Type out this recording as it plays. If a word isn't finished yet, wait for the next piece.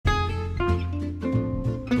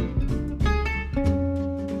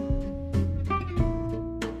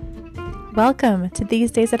Welcome to These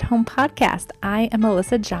Days at Home podcast. I am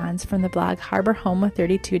Melissa Johns from the blog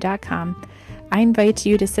HarborHome32.com. I invite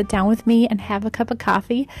you to sit down with me and have a cup of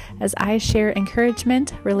coffee as I share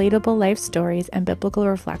encouragement, relatable life stories, and biblical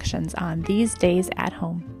reflections on these days at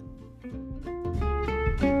home.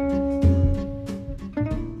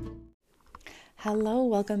 Hello,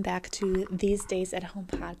 welcome back to These Days at Home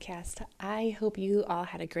podcast. I hope you all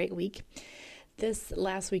had a great week. This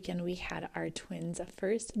last weekend, we had our twins'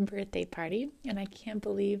 first birthday party, and I can't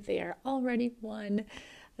believe they are already one.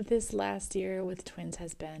 This last year with twins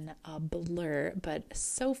has been a blur, but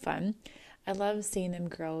so fun. I love seeing them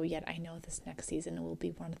grow, yet I know this next season will be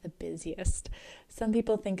one of the busiest. Some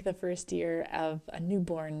people think the first year of a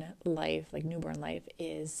newborn life,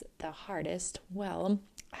 is the hardest. Well,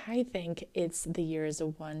 I think it's the years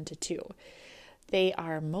 1 to 2. They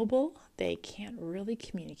are mobile. They can't really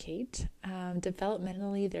communicate.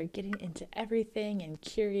 Developmentally, they're getting into everything and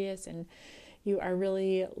curious, and you are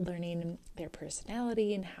really learning their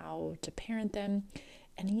personality and how to parent them,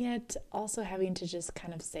 and yet also having to just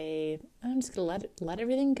kind of say, I'm just going to let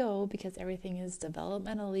everything go because everything is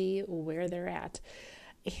developmentally where they're at.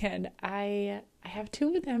 And I have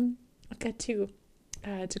two of them. I've got two.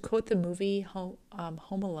 To quote the movie Home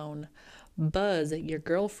Alone, Buzz, your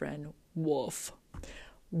girlfriend, woof.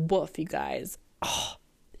 Woof, you guys. Oh,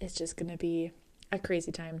 it's just going to be a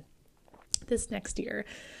crazy time this next year.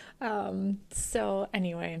 So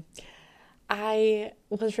anyway, I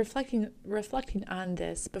was reflecting on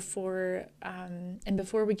this before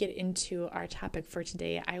we get into our topic for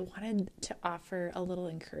today. I wanted to offer a little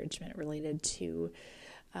encouragement related to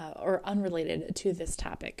or unrelated to this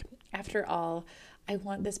topic. After all, I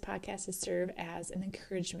want this podcast to serve as an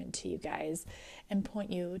encouragement to you guys and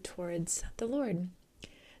point you towards the Lord.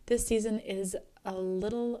 This season is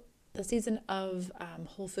the season of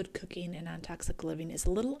whole food cooking and non-toxic living is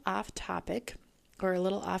a little off topic or a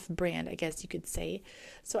little off brand, I guess you could say.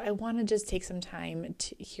 So I want to just take some time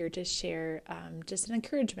here to share just an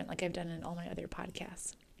encouragement like I've done in all my other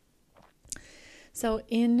podcasts. So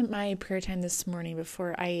in my prayer time this morning,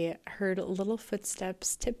 before I heard little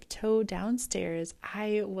footsteps tiptoe downstairs,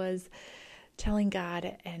 I was telling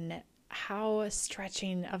God and how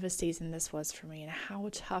stretching of a season this was for me and how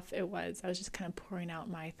tough it was. I was just kind of pouring out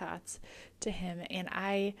my thoughts to him, and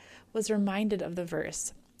I was reminded of the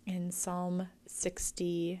verse in Psalm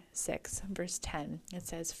 66, verse 10. It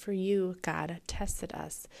says, "For you, God, tested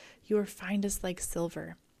us. You refined us like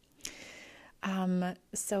silver."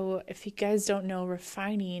 So if you guys don't know,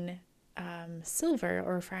 refining silver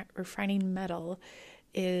or refining metal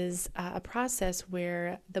is a process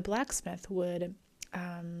where the blacksmith would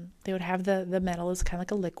they would have the metal is kind of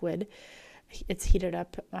like a liquid. It's heated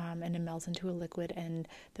up and it melts into a liquid, and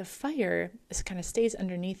the fire kind of stays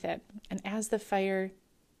underneath it. And as the fire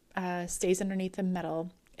stays underneath the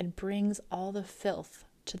metal, it brings all the filth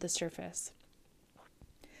to the surface.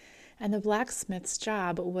 And the blacksmith's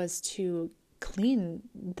job was to clean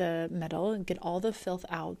the metal and get all the filth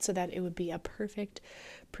out so that it would be a perfect,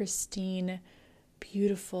 pristine,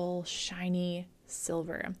 beautiful, shiny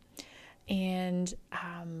silver. And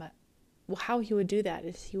how he would do that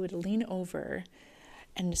is he would lean over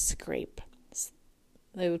and scrape.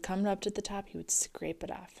 It would come up to the top, he would scrape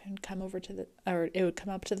it off, and it would come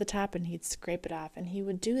up to the top and he'd scrape it off. And he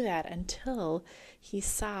would do that until he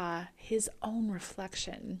saw his own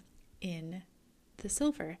reflection in the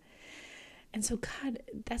silver. And so God,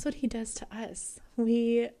 that's what he does to us.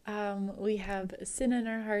 We have sin in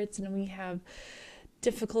our hearts, and we have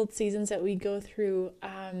difficult seasons that we go through,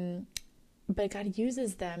 but God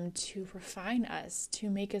uses them to refine us, to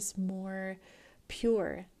make us more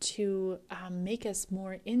pure, to make us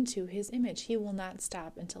more into his image. He will not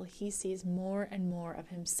stop until he sees more and more of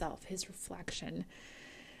himself, his reflection,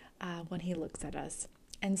 when he looks at us.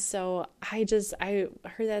 And so I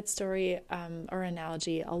heard that story or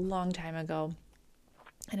analogy a long time ago,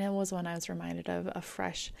 and it was one I was reminded of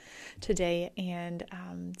afresh today. And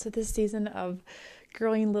so this season of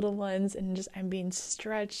growing little ones, and just I'm being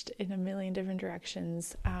stretched in a million different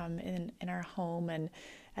directions in our home and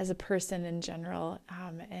as a person in general,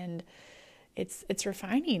 and it's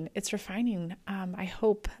refining. It's refining. I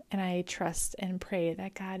hope and I trust and pray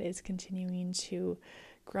that God is continuing to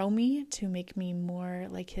grow me, to make me more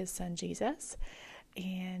like his son Jesus,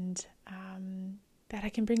 and that I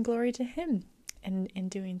can bring glory to him in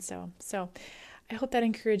doing so. So I hope that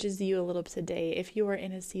encourages you a little bit today. If you are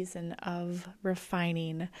in a season of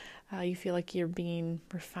refining, you feel like you're being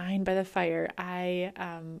refined by the fire,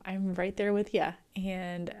 I'm right there with you,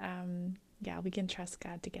 and we can trust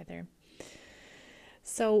God together.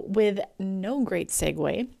 So, with no great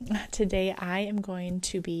segue, today I am going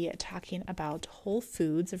to be talking about whole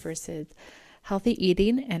foods versus healthy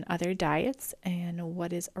eating and other diets, and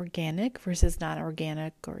what is organic versus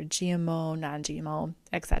non-organic, or GMO, non-GMO,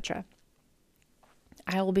 etc.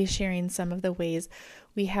 I will be sharing some of the ways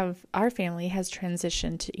our family has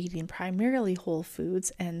transitioned to eating primarily whole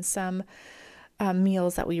foods, and some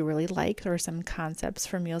meals that we really like, or some concepts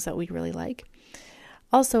for meals that we really like.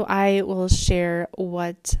 Also, I will share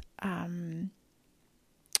what are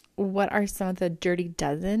some of the dirty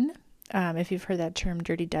dozen, if you've heard that term,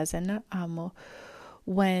 dirty dozen,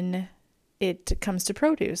 when it comes to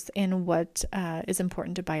produce, and what is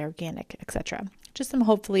important to buy organic, etc. Just some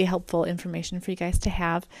hopefully helpful information for you guys to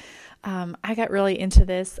have. I got really into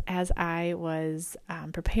this as I was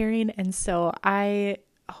preparing, and so I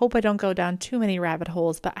hope I don't go down too many rabbit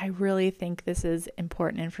holes, but I really think this is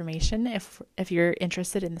important information if you're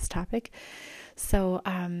interested in this topic. So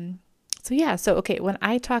okay, when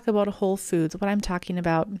I talk about whole foods, what I'm talking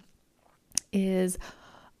about is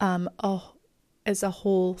a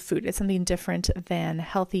whole food. It's something different than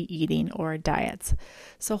healthy eating or diets.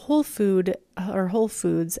 So whole food, or whole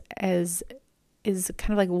foods, is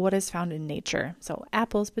kind of like what is found in nature. So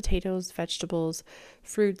apples, potatoes, vegetables,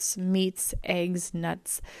 fruits, meats, eggs,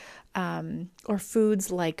 nuts, or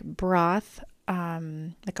foods like broth,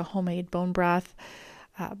 like a homemade bone broth,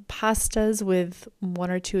 pastas with one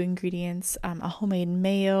or two ingredients, a homemade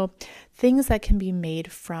mayo, things that can be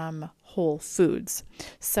made from whole foods.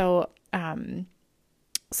 So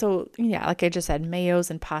yeah, like I just said, mayos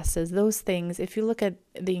and pastas, those things, if you look at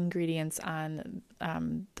the ingredients on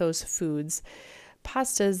those foods,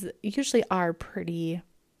 pastas usually are pretty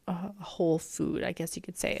whole food, I guess you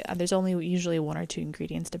could say. There's only usually one or two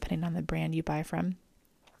ingredients depending on the brand you buy from.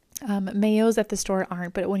 Mayos at the store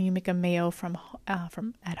aren't, but when you make a mayo from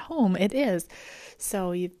at home, it is.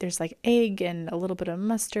 So there's like egg and a little bit of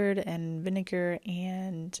mustard and vinegar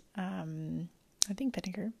and I think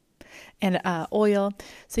vinegar and oil.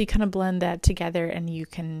 So you kind of blend that together and you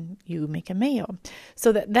make a mayo.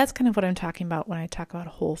 So that's kind of what I'm talking about when I talk about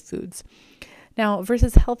whole foods. Now,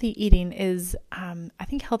 versus healthy eating is, I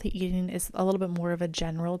think healthy eating is a little bit more of a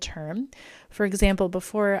general term. For example,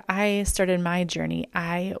 before I started my journey,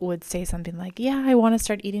 I would say something like, yeah, I want to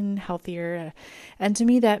start eating healthier. And to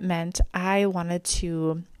me, that meant I wanted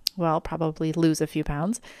to, probably lose a few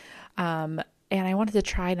pounds. And I wanted to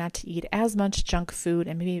try not to eat as much junk food,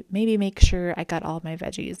 and maybe make sure I got all of my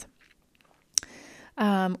veggies.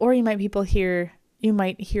 Or you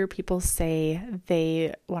might hear people say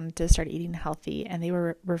they wanted to start eating healthy, and they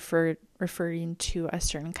were referring to a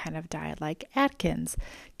certain kind of diet like Atkins,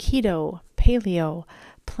 keto, paleo,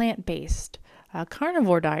 plant-based,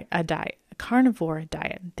 carnivore diet.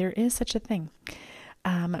 There is such a thing.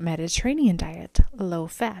 Mediterranean diet, low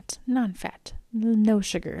fat, non-fat, no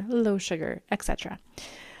sugar, low sugar, etc.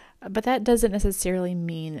 But that doesn't necessarily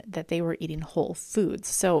mean that they were eating whole foods.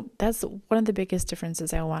 So that's one of the biggest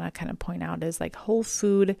differences I want to kind of point out, is like whole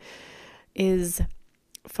food is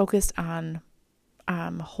focused on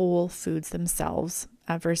whole foods themselves,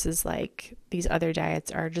 versus like these other diets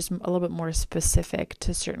are just a little bit more specific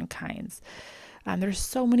to certain kinds. There's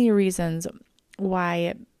so many reasons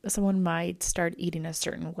why someone might start eating a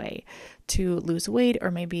certain way: to lose weight, or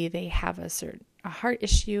maybe they have a heart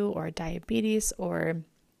issue, or diabetes, or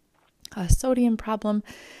a sodium problem.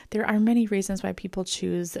 There are many reasons why people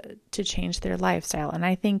choose to change their lifestyle. And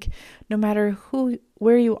I think no matter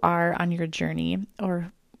where you are on your journey,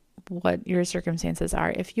 or what your circumstances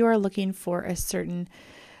are, if you are looking for a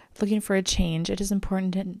change, it is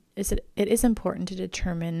important to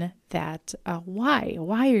determine that why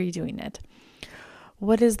are you doing it?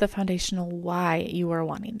 What is the foundational why you are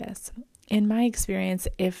wanting this? In my experience,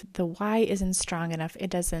 if the why isn't strong enough, it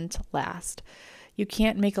doesn't last. You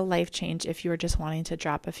can't make a life change if you're just wanting to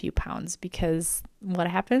drop a few pounds, because what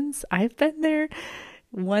happens? I've been there.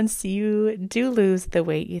 Once you do lose the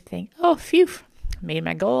weight, you think, oh, phew, made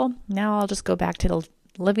my goal. Now I'll just go back to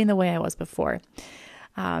living the way I was before.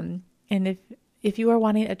 And if you are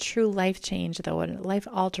wanting a true life change, though, a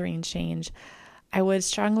life-altering change, I would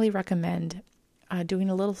strongly recommend doing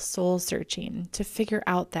a little soul searching to figure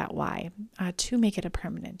out that why, to make it a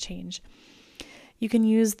permanent change. You can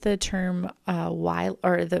use the term why,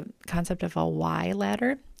 or the concept of a why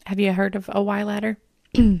ladder. Have you heard of a why ladder?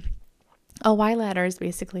 A why ladder is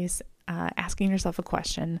basically asking yourself a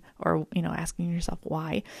question, or asking yourself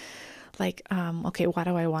why. Like, okay, why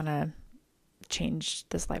do I want to change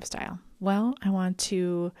this lifestyle? Well, I want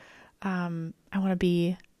to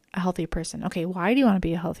be a healthy person. Okay, why do you want to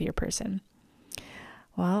be a healthier person?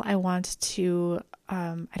 Well, I want to,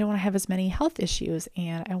 I don't want to have as many health issues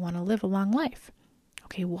and I want to live a long life.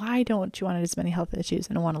 Okay, why don't you want as many health issues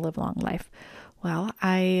and want to live a long life? Well,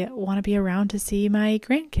 I want to be around to see my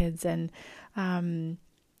grandkids and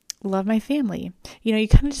love my family. You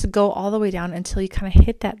kind of just go all the way down until you kind of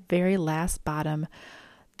hit that very last bottom.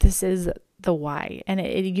 This is the why. And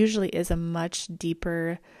it usually is a much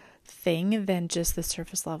deeper thing than just the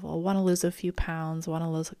surface level. I want to lose a few pounds, want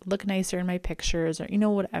to look nicer in my pictures, or,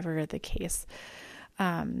 whatever the case.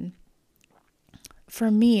 For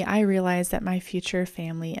me, I realized that my future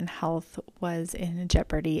family and health was in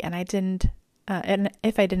jeopardy, and and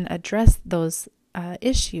if I didn't address those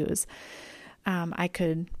issues, I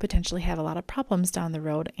could potentially have a lot of problems down the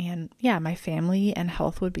road, and my family and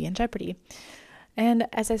health would be in jeopardy. And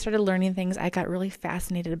as I started learning things, I got really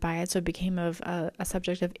fascinated by it, so it became a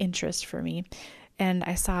subject of interest for me, and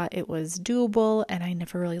I saw it was doable, and I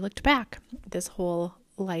never really looked back. This whole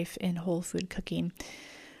life in whole food cooking.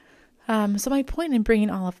 So my point in bringing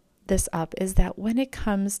all of this up is that when it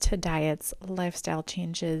comes to diets, lifestyle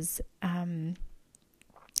changes,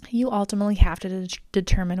 you ultimately have to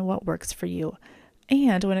determine what works for you.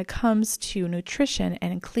 And when it comes to nutrition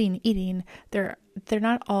and clean eating, they're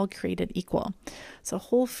not all created equal. So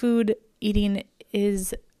whole food eating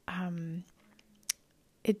is,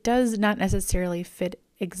 it does not necessarily fit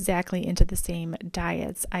exactly into the same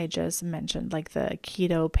diets I just mentioned, like the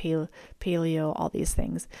keto, paleo, all these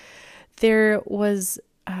things. There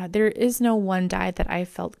is no one diet that I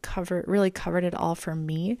felt really covered it all for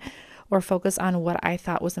me, or focus on what I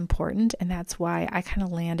thought was important. And that's why I kind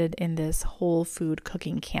of landed in this whole food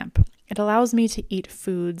cooking camp. It allows me to eat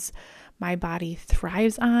foods my body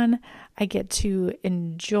thrives on. I get to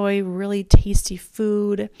enjoy really tasty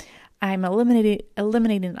food. I'm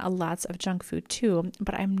eliminating lots of junk food too,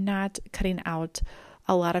 but I'm not cutting out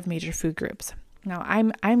a lot of major food groups. Now,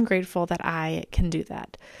 I'm grateful that I can do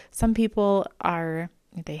that. Some people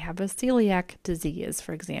they have a celiac disease,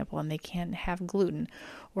 for example, and they can't have gluten,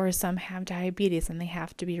 or some have diabetes and they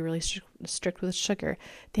have to be really strict with sugar.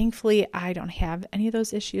 Thankfully, I don't have any of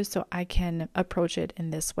those issues, so I can approach it in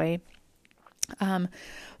this way. I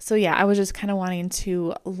was just kind of wanting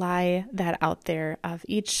to lie that out there of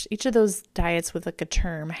each of those diets with like a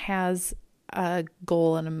term has a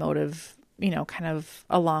goal and a motive, kind of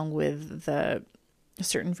along with the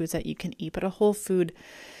certain foods that you can eat. But a whole food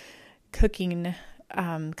cooking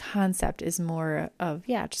concept is more of,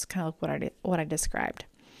 just kind of like what I described.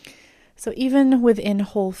 So even within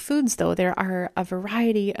whole foods, though, there are a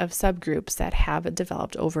variety of subgroups that have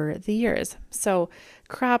developed over the years. So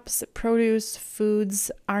crops, produce,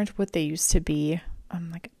 foods aren't what they used to be,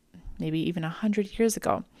 like maybe even 100 years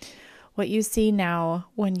ago. What you see now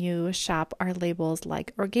when you shop are labels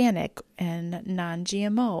like organic and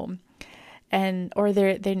non-GMO, or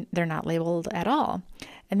they're not labeled at all.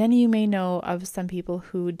 And then you may know of some people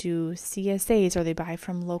who do CSAs, or they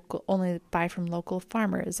only buy from local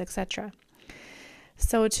farmers, etc.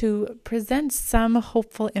 So to present some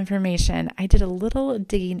hopeful information, I did a little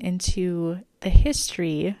digging into the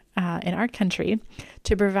history in our country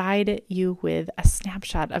to provide you with a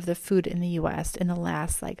snapshot of the food in the U.S. in the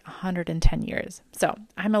last 110 years. So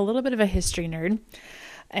I'm a little bit of a history nerd,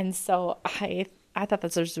 and so I thought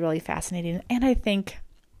this was really fascinating. And I think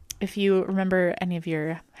if you remember any of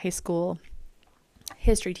your high school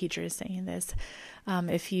history teachers saying this,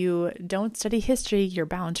 if you don't study history, you're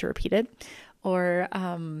bound to repeat it. Or,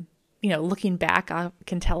 looking back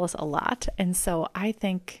can tell us a lot. And so I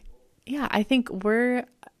think we're,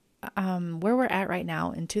 where we're at right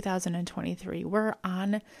now in 2023, we're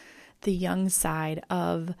on the young side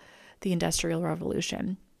of the Industrial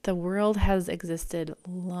Revolution. The world has existed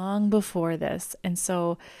long before this. And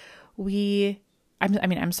so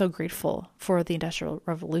I'm so grateful for the Industrial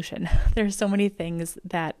Revolution. There's so many things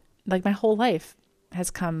that, my whole life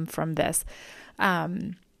has come from this.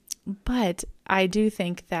 But I do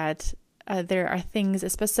think that there are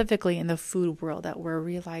things, specifically in the food world, that we're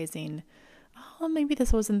realizing, maybe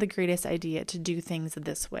this wasn't the greatest idea to do things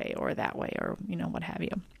this way or that way, or, what have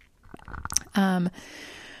you.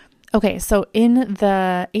 Okay, so in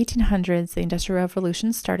the 1800s, the Industrial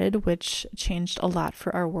Revolution started, which changed a lot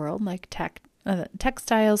for our world, like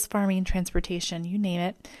textiles, farming, transportation, you name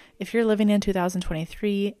it. If you're living in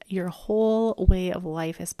 2023, your whole way of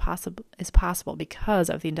life is possible because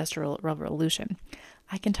of the Industrial Revolution.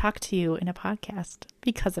 I can talk to you in a podcast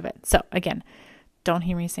because of it. So again, don't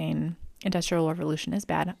hear me saying Industrial Revolution is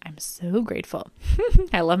bad. I'm so grateful.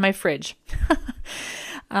 I love my fridge.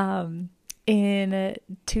 So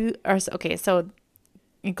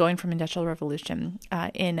going from Industrial Revolution,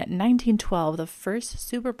 in 1912, the first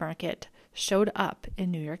supermarket showed up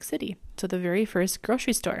in New York City. So the very first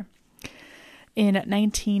grocery store. In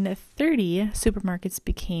 1930, supermarkets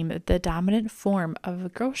became the dominant form of the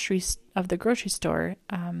grocery store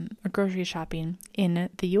or grocery shopping in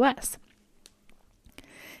the U.S.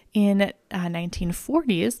 In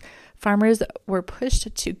 1940s, farmers were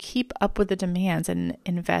pushed to keep up with the demands and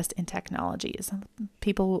invest in technologies.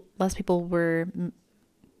 Less people were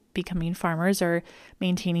becoming farmers or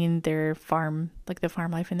maintaining their farm, like the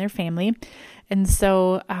farm life in their family. And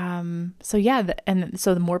so,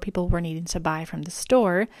 the more people were needing to buy from the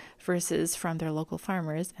store versus from their local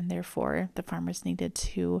farmers. And therefore the farmers needed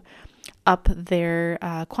to up their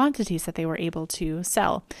quantities that they were able to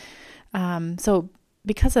sell. So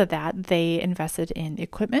because of that, they invested in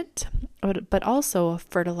equipment, but also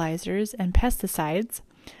fertilizers and pesticides,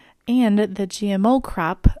 and the GMO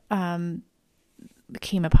crop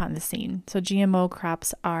came upon the scene. So GMO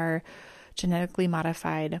crops are genetically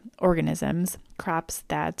modified organisms, crops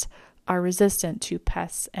that are resistant to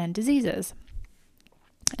pests and diseases.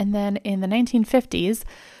 And then in the 1950s,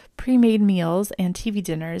 pre-made meals and TV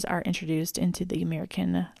dinners are introduced into the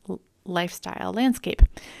American lifestyle landscape.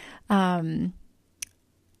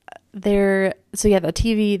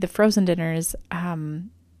 The frozen dinners, I'm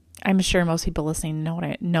sure most people listening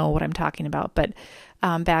know what I'm talking about, but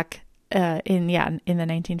back in the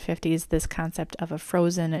 1950s, this concept of a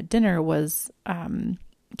frozen dinner was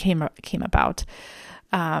came about.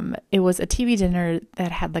 It was a TV dinner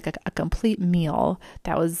that had like a complete meal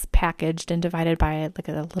that was packaged and divided by like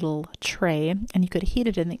a little tray, and you could heat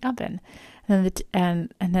it in the oven. And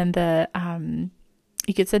then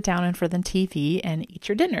you could sit down in front of the TV and eat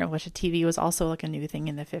your dinner, which a TV was also like a new thing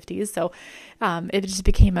in the 50s. So it just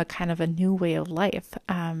became a kind of a new way of life.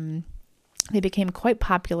 They became quite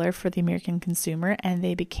popular for the American consumer, and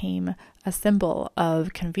they became a symbol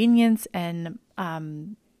of convenience and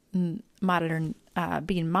being modern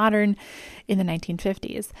in the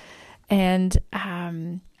 1950s. And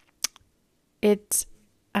I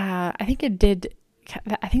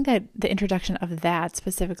think that the introduction of that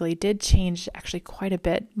specifically did change actually quite a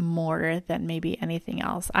bit more than maybe anything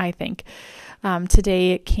else, I think.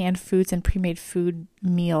 Today, canned foods and pre-made food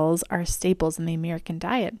meals are staples in the American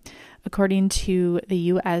diet. According to the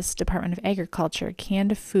U.S. Department of Agriculture,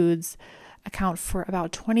 canned foods account for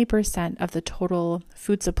about 20% of the total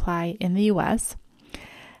food supply in the U.S.,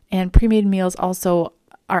 and pre-made meals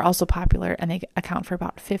are also popular, and they account for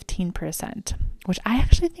about 15%, which I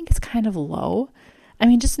actually think is kind of low. I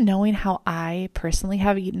mean, just knowing how I personally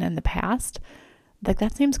have eaten in the past, like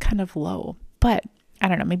that seems kind of low. But I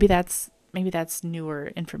don't know, maybe that's newer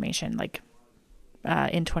information, like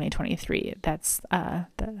in 2023, that's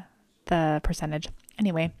the percentage.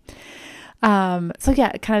 Anyway, kind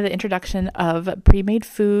of the introduction of pre-made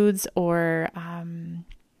foods or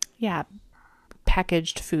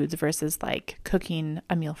packaged foods versus like cooking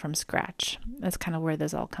a meal from scratch. That's kind of where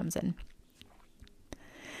this all comes in.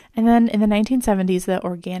 And then in the 1970s, the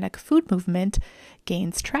organic food movement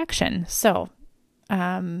gains traction. So,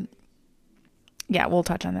 we'll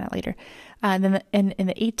touch on that later. And then in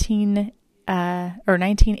the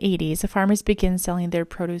 1980s, the farmers begin selling their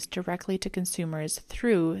produce directly to consumers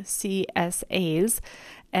through CSAs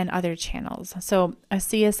and other channels. So a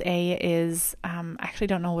CSA is, I actually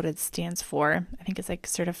don't know what it stands for. I think it's like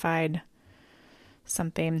certified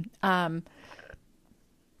something.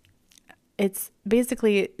 It's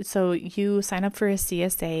basically, so you sign up for a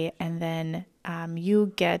CSA, and then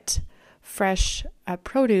you get fresh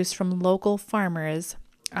produce from local farmers.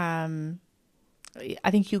 I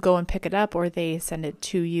think you go and pick it up, or they send it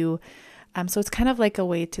to you. So it's kind of like a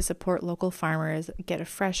way to support local farmers, get a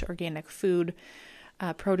fresh organic food,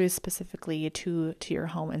 produce specifically to your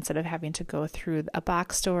home, instead of having to go through a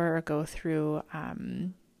box store or go through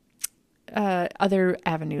other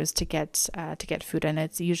avenues to get food, and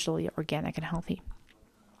it's usually organic and healthy.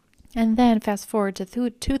 And then fast forward to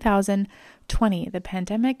 2020, the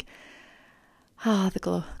pandemic.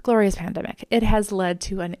 The glorious pandemic. It has led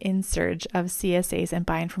to an insurge of CSAs and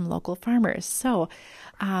buying from local farmers. So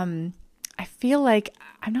I feel like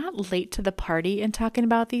I'm not late to the party in talking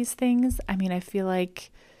about these things. I mean, I feel like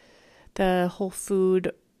the whole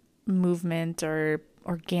food movement or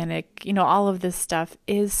organic, all of this stuff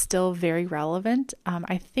is still very relevant.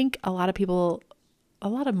 I think a lot of people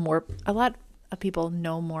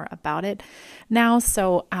know more about it now.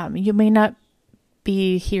 So you may not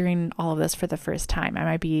be hearing all of this for the first time. I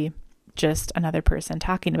might be just another person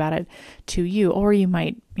talking about it to you, or you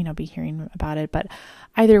might, be hearing about it. But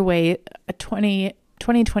either way,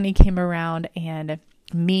 2020 came around, and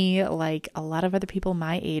me, like a lot of other people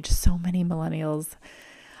my age, so many millennials,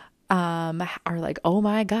 are like, oh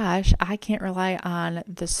my gosh, I can't rely on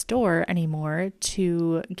the store anymore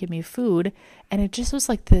to give me food. And it just was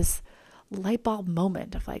like this light bulb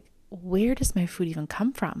moment of like, where does my food even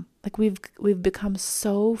come from? Like we've become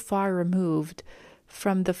so far removed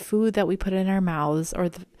from the food that we put in our mouths or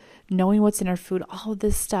knowing what's in our food, all of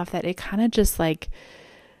this stuff that it kind of just like,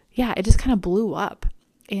 yeah, it just kind of blew up.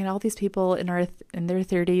 And all these people in their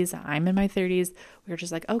 30s, I'm in my 30s, we were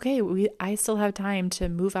just like, okay, I still have time to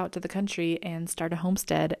move out to the country and start a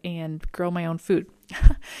homestead and grow my own food.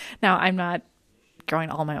 Now, I'm not growing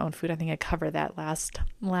all my own food. I think I covered that last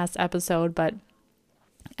episode. But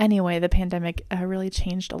anyway, the pandemic really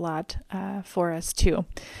changed a lot for us too.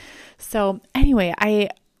 So anyway, I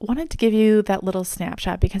wanted to give you that little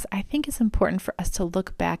snapshot because I think it's important for us to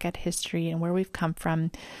look back at history and where we've come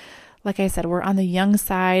from. Like I said, we're on the young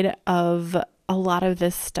side of a lot of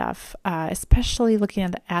this stuff, especially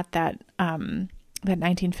looking at that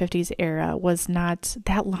 1950s era was not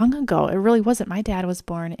that long ago. It really wasn't. My dad was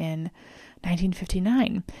born in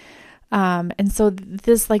 1959. And so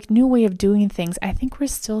this like new way of doing things, I think we're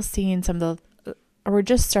still seeing we're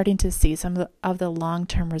just starting to see some of the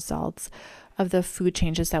long-term results of the food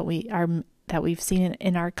changes that we've seen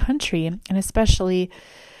in our country, and especially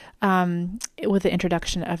with the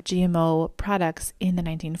introduction of GMO products in the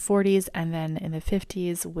 1940s and then in the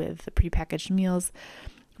 50s with the prepackaged meals.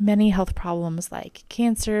 Many health problems like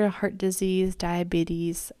cancer, heart disease,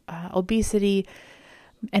 diabetes, obesity,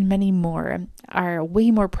 and many more are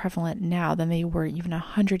way more prevalent now than they were even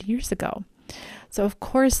 100 years ago. So of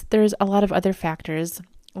course, there's a lot of other factors,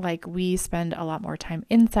 like we spend a lot more time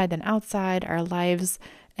inside than outside. Our lives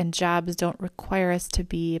and jobs don't require us to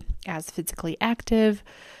be as physically active.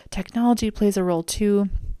 Technology plays a role too.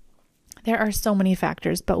 There are so many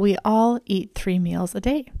factors, but we all eat 3 meals a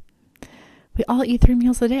day. We all eat 3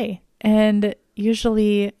 meals a day, and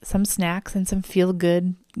usually some snacks and some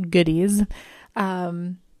feel-good goodies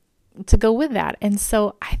to go with that. And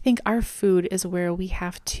so I think our food is where we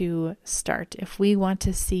have to start if we want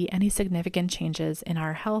to see any significant changes in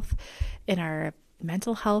our health, in our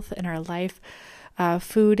mental health, in our life.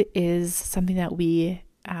 Food is something that we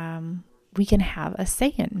can have a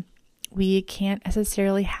say in. We can't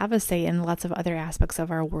necessarily have a say in lots of other aspects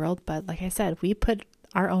of our world, but like I said, we put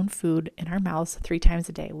our own food in our mouths 3 times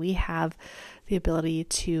a day. We have the ability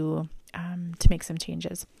to make some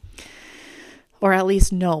changes, or at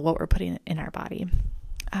least know what we're putting in our body.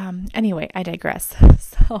 Anyway, I digress.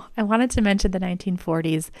 So I wanted to mention the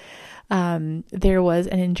 1940s. There was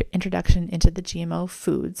an introduction into the GMO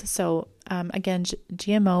foods. So again,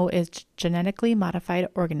 GMO is genetically modified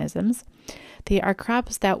organisms. They are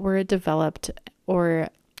crops that were developed or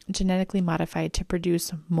genetically modified to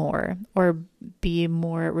produce more or be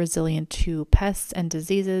more resilient to pests and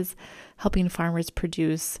diseases, helping farmers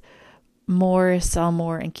produce more, sell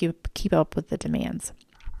more, and keep up with the demands.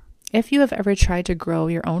 If you have ever tried to grow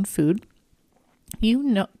your own food,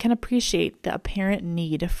 you can appreciate the apparent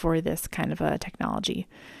need for this kind of a technology.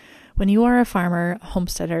 When you are a farmer,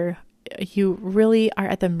 homesteader, you really are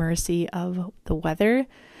at the mercy of the weather,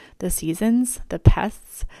 the seasons, the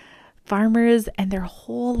pests. Farmers and their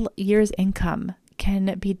whole year's income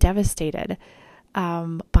can be devastated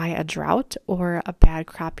by a drought or a bad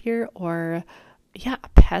crop year or a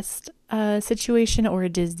pest situation or a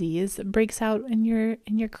disease breaks out in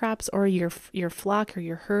your crops or your flock or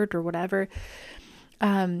your herd or whatever.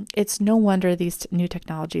 It's no wonder these new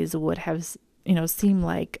technologies would have, seem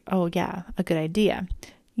like, oh yeah, a good idea.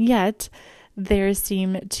 Yet there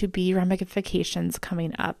seem to be ramifications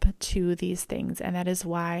coming up to these things, and that is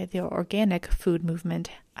why the organic food movement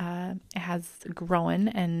has grown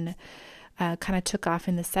and kind of took off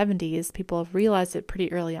in the 70s. People have realized it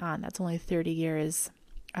pretty early on. That's only 30 years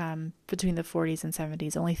between the 40s and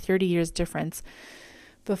 70s, only 30 years difference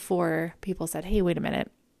before people said, hey, wait a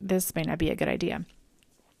minute, this may not be a good idea.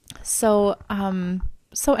 So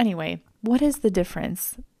anyway, what is the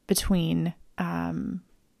difference between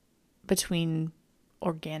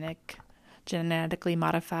organic, genetically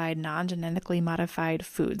modified, non-genetically modified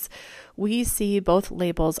foods? We see both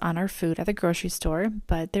labels on our food at the grocery store,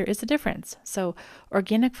 but there is a difference. So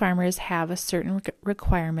organic farmers have certain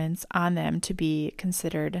requirements on them to be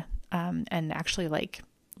considered and actually like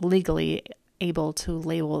legally able to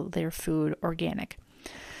label their food organic.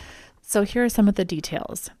 So here are some of the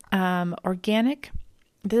details. Organic,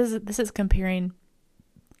 this is comparing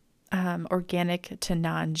organic to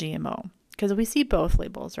non-GMO, because we see both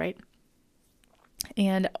labels, right?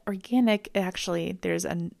 And organic, actually, there's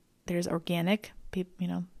organic,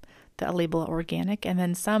 the label organic, and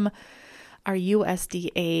then some are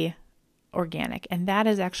USDA organic, and that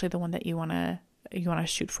is actually the one that you want to to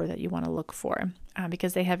shoot for, that you want to look for,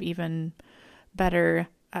 because they have even better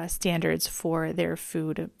standards for their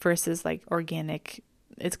food versus like organic.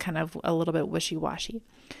 It's kind of a little bit wishy-washy.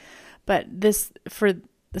 But this, for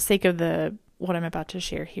the sake of what I'm about to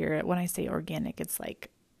share here, when I say organic, it's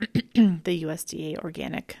like the USDA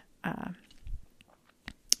organic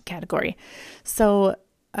category. So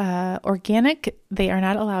organic, they are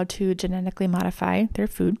not allowed to genetically modify their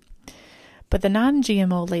food. But the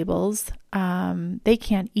non-GMO labels, they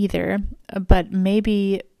can't either, but they may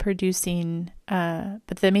be produced using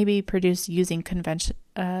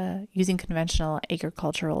conventional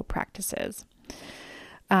agricultural practices.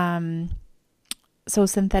 So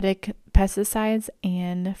synthetic pesticides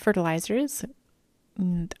and fertilizers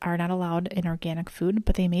are not allowed in organic food,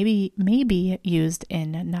 but they may be used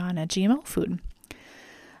in non-GMO food.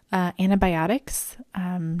 Antibiotics,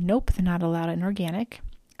 nope, they're not allowed in organic.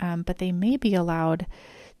 But they may be allowed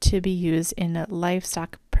to be used in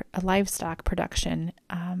livestock production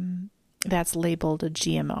that's labeled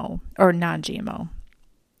GMO or non-GMO.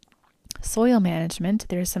 Soil management,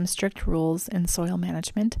 there's some strict rules in soil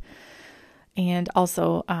management, and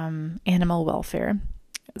also animal welfare.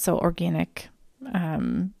 So organic,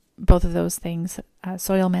 both of those things,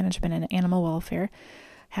 soil management and animal welfare,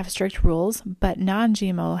 have strict rules, but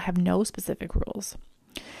non-GMO have no specific rules.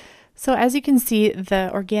 So as you can see, the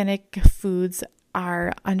organic foods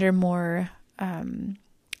are under more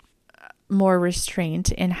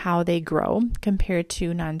restraint in how they grow compared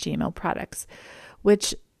to non-GMO products,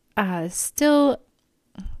 which still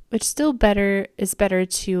is better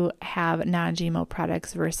to have non-GMO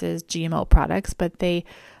products versus GMO products, but they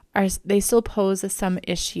still pose some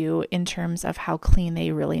issue in terms of how clean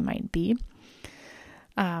they really might be.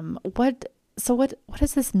 What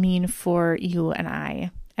does this mean for you and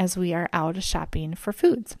I as we are out shopping for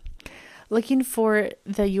foods? Looking for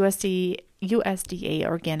the USDA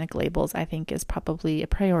organic labels, I think, is probably a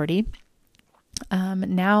priority.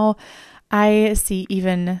 Now I see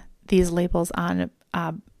even these labels on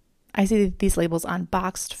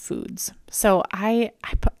boxed foods. So I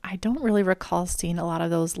don't really recall seeing a lot of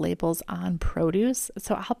those labels on produce.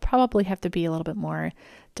 So I'll probably have to be a little bit more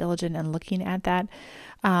diligent in looking at that.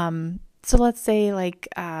 So let's say like,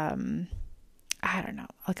 I don't know,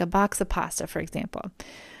 like a box of pasta, for example.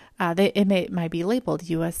 It might be labeled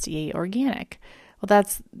USDA organic. Well,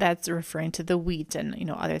 that's referring to the wheat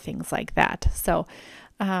and, other things like that. So,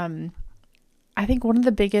 I think one of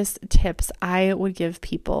the biggest tips I would give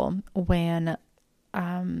people when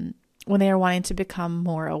they are wanting to become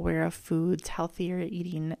more aware of foods, healthier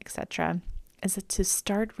eating, etc., is to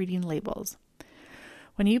start reading labels.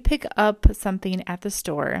 When you pick up something at the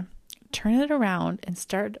store, turn it around and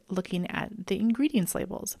start looking at the ingredients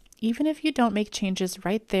labels. Even if you don't make changes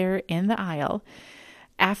right there in the aisle,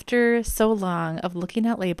 after so long of looking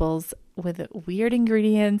at labels with weird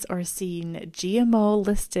ingredients or seeing GMO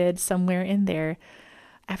listed somewhere in there,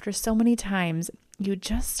 after so many times, you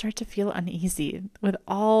just start to feel uneasy with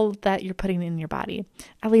all that you're putting in your body.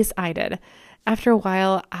 At least I did. After a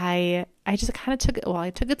while, I just kind of took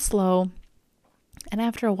it slow. And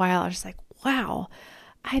after a while, I was just like, wow,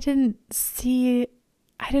 I just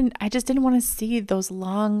didn't want to see those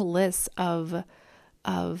long lists of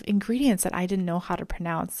ingredients that I didn't know how to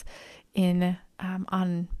pronounce in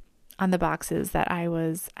on the boxes that I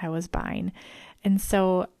was buying. And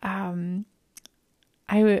so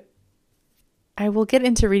I will get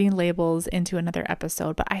into reading labels into another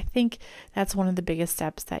episode, but I think that's one of the biggest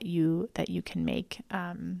steps that you can make,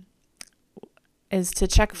 is to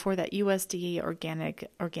check for that USDA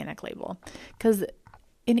organic label. Because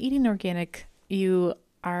in eating organic, you're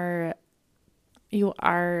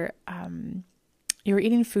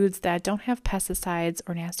eating foods that don't have pesticides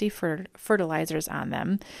or nasty fertilizers on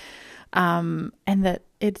them, and that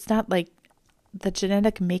it's not like the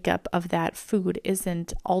genetic makeup of that food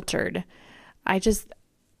isn't altered. I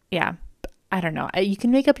don't know. You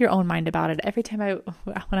can make up your own mind about it. Every time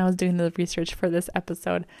when I was doing the research for this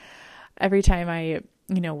episode, every time I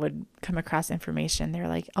would come across information, they're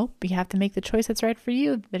like, oh, you have to make the choice that's right for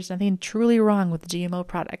you. There's nothing truly wrong with GMO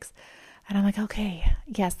products. And I'm like, okay,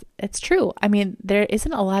 yes, it's true. I mean, there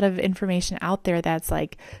isn't a lot of information out there that's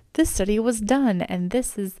like, this study was done and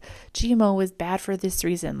GMO is bad for this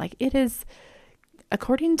reason. Like, it is,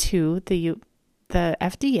 according to the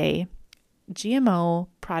FDA, GMO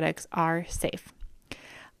products are safe.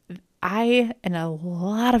 I and a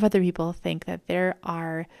lot of other people think that there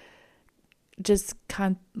are just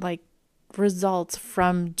results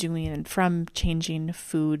from changing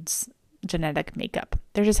foods genetic makeup.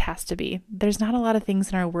 There just has to be. There's not a lot of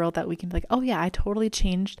things in our world that we can be like, oh yeah, I totally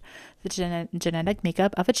changed the genetic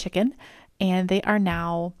makeup of a chicken and they are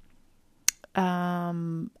now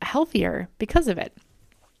healthier because of it.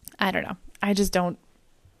 I don't know. I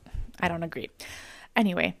don't agree.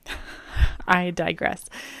 Anyway, I digress.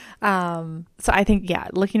 So I think,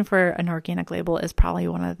 looking for an organic label is probably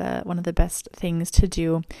one of the best things to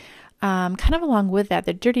do. Kind of along with that,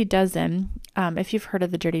 the Dirty Dozen, if you've heard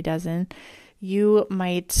of the Dirty Dozen, you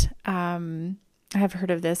might, have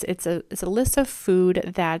heard of this. It's a list of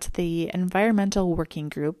food that the Environmental Working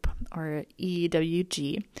Group, or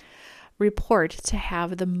EWG, report to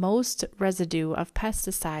have the most residue of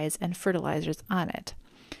pesticides and fertilizers on it.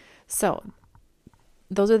 So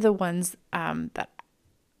those are the ones that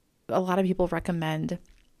a lot of people recommend,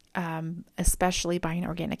 especially buying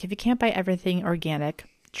organic. If you can't buy everything organic,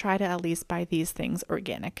 try to at least buy these things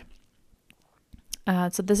organic.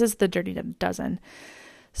 So this is the Dirty Dozen.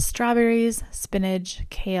 Strawberries, spinach,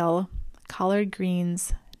 kale, collard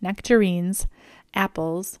greens, nectarines,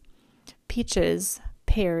 apples, peaches,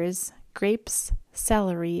 pears, grapes,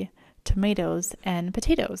 celery, tomatoes, and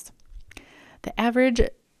potatoes.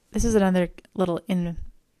 This is another little tidbit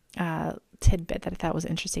that I thought was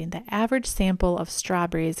interesting. The average sample of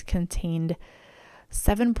strawberries contained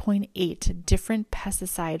 7.8 different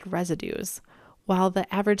pesticide residues, while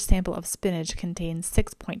the average sample of spinach contained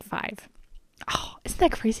 6.5. Oh, isn't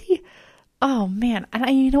that crazy? Oh man. And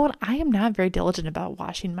you know what? I am not very diligent about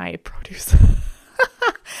washing my produce.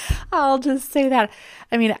 I'll just say that.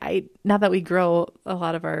 I mean, now that we grow a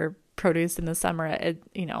lot of our produce in the summer, I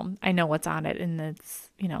know what's on it, and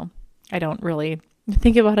it's, I don't really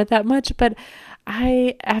think about it that much, but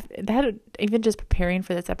even just preparing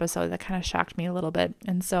for this episode, that kind of shocked me a little bit.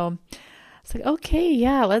 And so it's like, okay,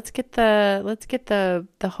 yeah, let's get the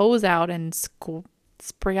hose out and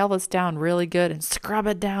spray all this down really good and scrub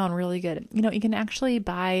it down really good. You can actually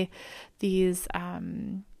buy these,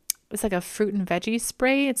 it's like a fruit and veggie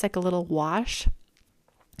spray. It's like a little wash.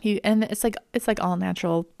 And it's like all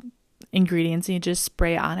natural ingredients, and you just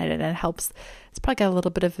spray on it, and it helps. It's probably got a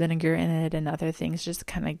little bit of vinegar in it and other things, just to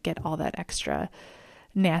kind of get all that extra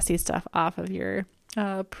nasty stuff off of your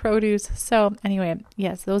produce. So anyway,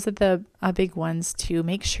 yes, those are the big ones to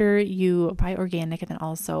make sure you buy organic, and then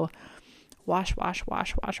also wash.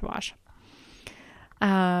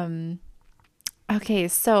 Okay,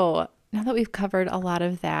 so now that we've covered a lot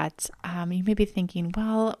of that, you may be thinking,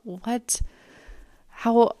 well,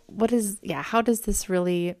 how does this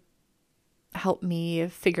really help me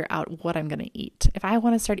figure out what I'm going to eat? If I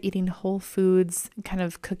want to start eating whole foods, kind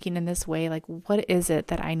of cooking in this way, like what is it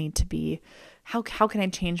that I need to be, how can I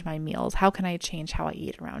change my meals? How can I change how I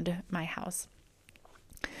eat around my house?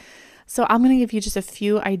 So I'm going to give you just a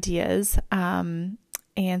few ideas,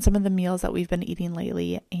 and some of the meals that we've been eating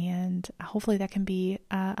lately, and hopefully that can be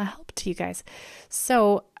a help to you guys.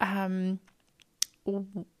 So,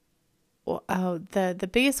 the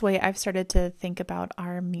biggest way I've started to think about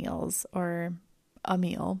our meals, or a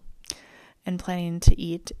meal, and planning to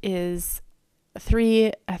eat is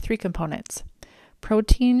three components: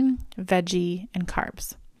 protein, veggie, and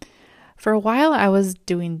carbs. For a while, I was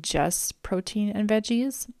doing just protein and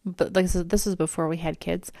veggies, but this was before we had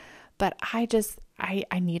kids. But I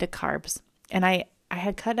needed carbs, and I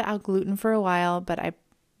had cut out gluten for a while, but I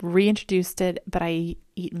reintroduced it. But I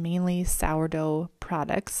eat mainly sourdough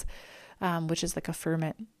products, which is like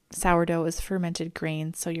sourdough is fermented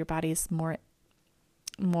grain, so your body's more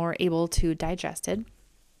able to digest it.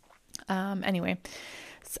 Anyway,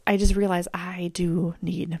 so I just realized I do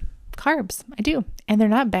need carbs. I do. And they're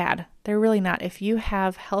not bad. They're really not. If you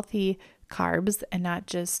have healthy carbs and not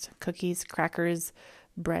just cookies, crackers,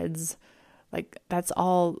 breads, like that's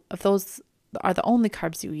all, if those are the only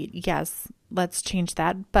carbs you eat, yes, let's change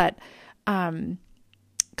that. But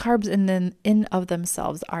carbs in of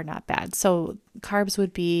themselves are not bad. So carbs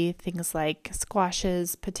would be things like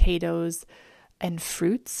squashes, potatoes, and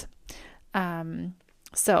fruits.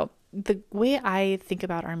 So the way I think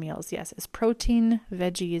about our meals, yes, is protein,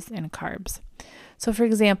 veggies, and carbs. So for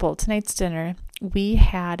example, tonight's dinner, we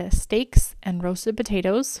had steaks and roasted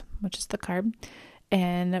potatoes, which is the carb,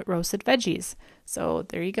 and roasted veggies. So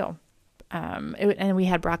there you go. And we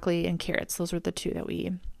had broccoli and carrots. Those were the two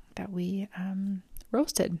that we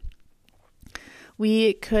roasted.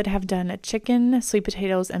 We could have done chicken, sweet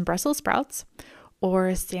potatoes, and Brussels sprouts,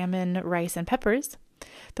 or salmon, rice, and peppers.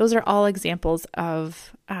 Those are all examples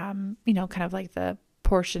of, kind of like the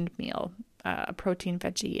portioned meal, protein,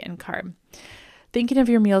 veggie, and carb. Thinking of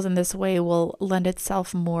your meals in this way will lend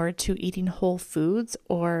itself more to eating whole foods,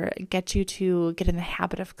 or get you to get in the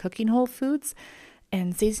habit of cooking whole foods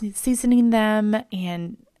and seasoning them,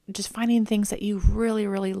 and just finding things that you really,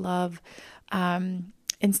 really love, and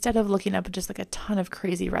instead of looking up just like a ton of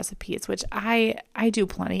crazy recipes, which I do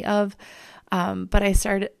plenty of, but I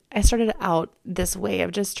started out this way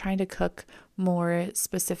of just trying to cook more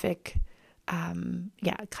specific,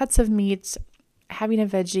 cuts of meat, having a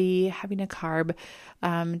veggie, having a carb,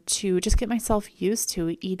 to just get myself used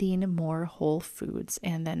to eating more whole foods,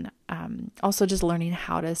 and then also just learning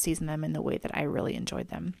how to season them in the way that I really enjoyed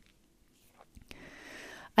them.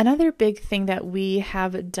 Another big thing that we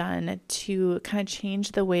have done to kind of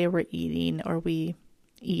change the way we're eating or we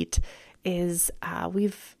eat is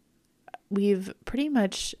we've pretty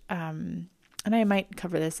much, and I might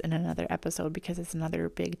cover this in another episode because it's another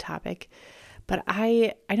big topic, but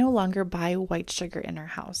I no longer buy white sugar in our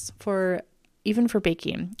house even for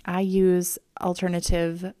baking. I use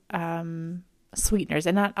alternative sweeteners,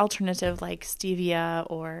 and not alternative like stevia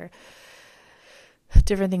or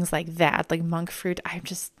different things like that, like monk fruit. I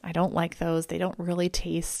don't like those. They don't really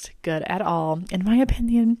taste good at all, in my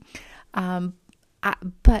opinion.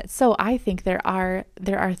 But I think there are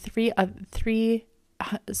three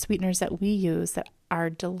sweeteners that we use that are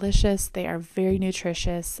delicious. They are very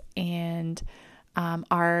nutritious and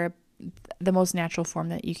are the most natural form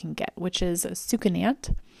that you can get, which is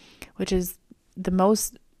sucanant, which is the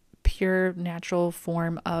most pure natural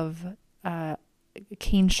form of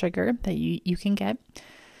cane sugar that you can get,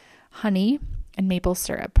 honey, and maple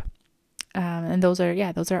syrup. And those are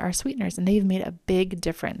our sweeteners, and they've made a big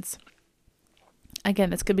difference. Again,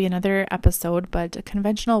 this could be another episode, but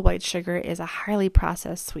conventional white sugar is a highly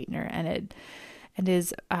processed sweetener, and it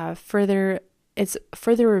is further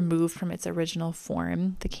removed from its original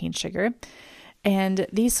form, the cane sugar. And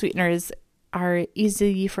these sweeteners are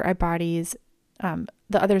easy for our bodies.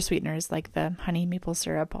 The other sweeteners like the honey, maple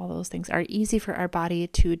syrup, all those things are easy for our body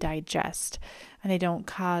to digest, and they don't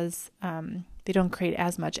create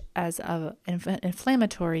as much as an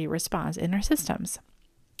inflammatory response in our systems.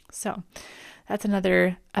 So that's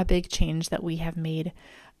a big change that we have made.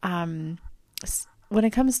 When it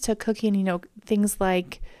comes to cooking, things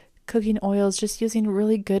like cooking oils, just using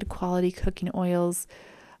really good quality cooking oils.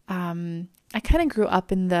 I kind of grew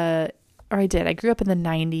up I grew up in the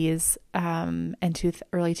 90s and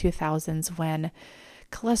early 2000s when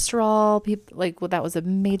cholesterol, that was a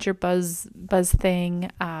major buzz thing.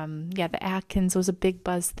 The Atkins was a big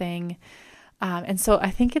buzz thing. And so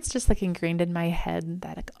I think it's just ingrained in my head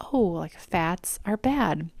that fats are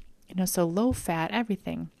bad, so low fat,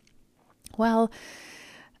 everything. Well,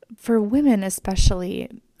 for women especially,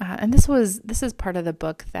 and this is part of the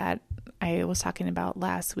book that I was talking about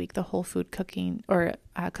last week, the Whole Food Cooking or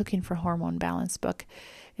Cooking for Hormone Balance book,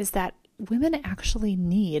 is that women actually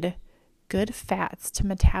need good fats to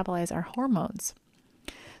metabolize our hormones.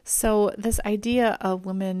 So this idea of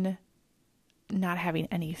women not having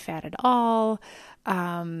any fat at all,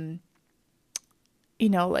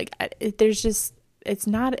 it's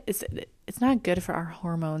not good for our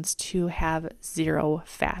hormones to have zero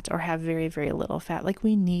fat or have very, very little fat.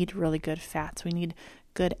 We need really good fats. We need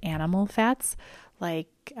good animal fats,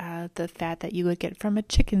 like the fat that you would get from a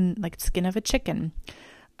chicken, like skin of a chicken,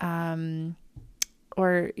 or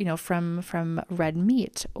from red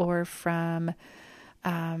meat, or from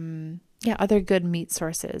other good meat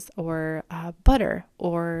sources, or butter,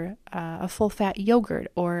 or a full fat yogurt,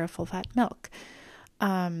 or a full fat milk,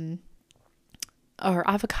 or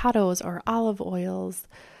avocados, or olive oils.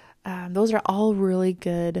 Those are all really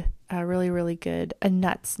good, really, really good. And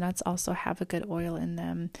nuts also have a good oil in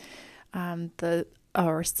them.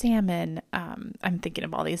 Or salmon. I'm thinking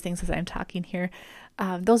of all these things as I'm talking here.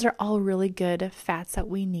 Those are all really good fats that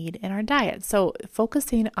we need in our diet. So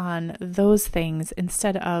focusing on those things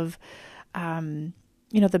instead of,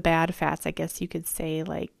 the bad fats, I guess you could say,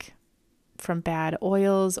 like from bad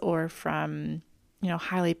oils or from,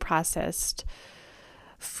 highly processed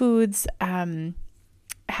foods,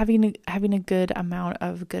 having a good amount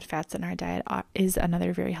of good fats in our diet is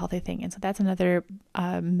another very healthy thing. And so that's another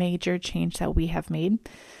major change that we have made.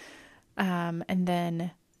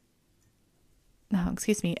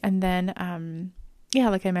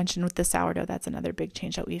 Like I mentioned with the sourdough, that's another big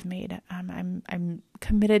change that we've made. I'm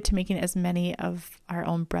committed to making as many of our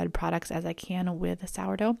own bread products as I can with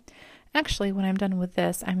sourdough. Actually, when I'm done with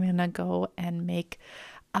this, I'm going to go and make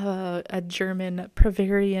a German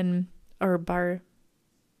Bavarian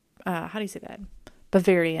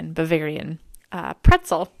Bavarian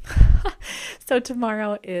pretzel. So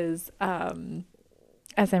tomorrow is,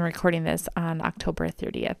 as I'm recording this on October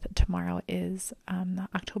 30th, tomorrow is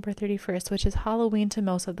October 31st, which is Halloween to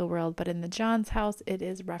most of the world, but in the John's house, it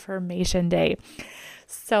is Reformation Day.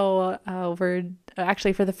 So we're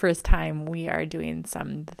actually, for the first time, we are doing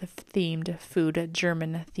some German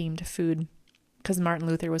themed food because Martin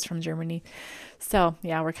Luther was from Germany. So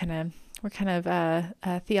yeah, we're kind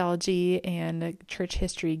of theology and church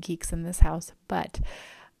history geeks in this house. But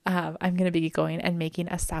I'm going to be going and making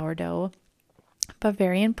a sourdough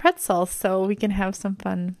Bavarian pretzel, so we can have some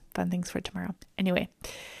fun things for tomorrow. Anyway,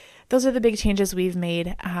 those are the big changes we've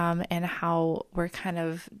made, and how we're kind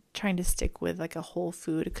of trying to stick with like a whole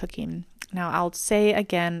food cooking. Now, I'll say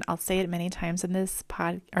it many times in this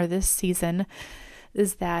this season,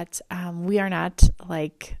 is that we are not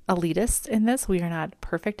like elitist in this. We are not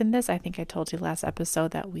perfect in this. I think I told you last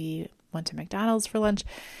episode that we went to McDonald's for lunch.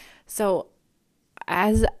 So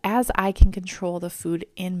as I can control the food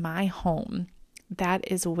in my home, that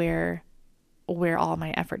is where all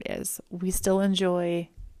my effort is. We still enjoy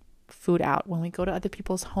food out. When we go to other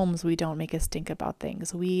people's homes, we don't make a stink about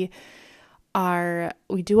things. We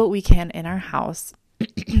do what we can in our house,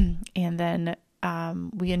 and then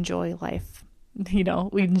we enjoy life.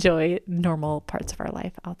 We enjoy normal parts of our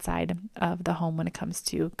life outside of the home when it comes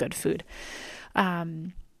to good food.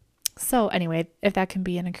 So anyway, if that can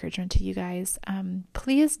be an encouragement to you guys,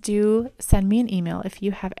 please do send me an email if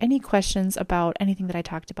you have any questions about anything that I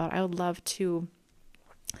talked about. I would love to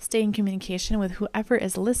stay in communication with whoever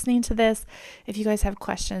is listening to this. If you guys have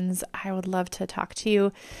questions, I would love to talk to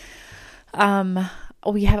you.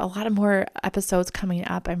 We have a lot of more episodes coming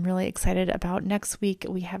up. I'm really excited about next week.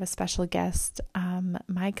 We have a special guest,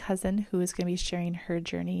 my cousin, who is going to be sharing her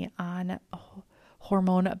journey on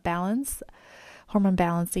hormone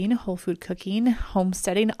balancing, whole food cooking,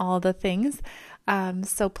 homesteading, all the things.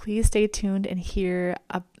 So please stay tuned and hear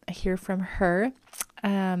from her.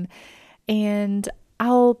 And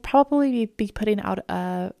I'll probably be putting out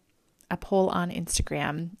a poll on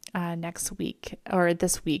Instagram next week or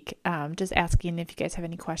this week, just asking if you guys have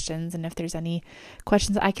any questions and if there's any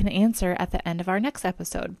questions I can answer at the end of our next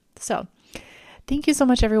episode. So thank you so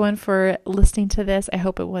much, everyone, for listening to this. I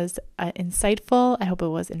hope it was insightful. I hope it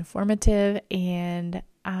was informative. And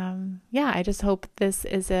I just hope this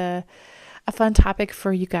is a fun topic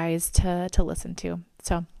for you guys to listen to.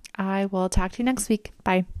 So I will talk to you next week.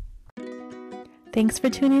 Bye. Thanks for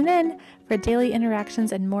tuning in. For daily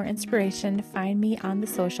interactions and more inspiration, find me on the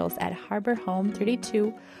socials at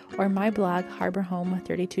HarborHome32 or my blog,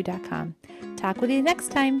 harborhome32.com. Talk with you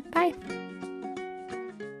next time. Bye.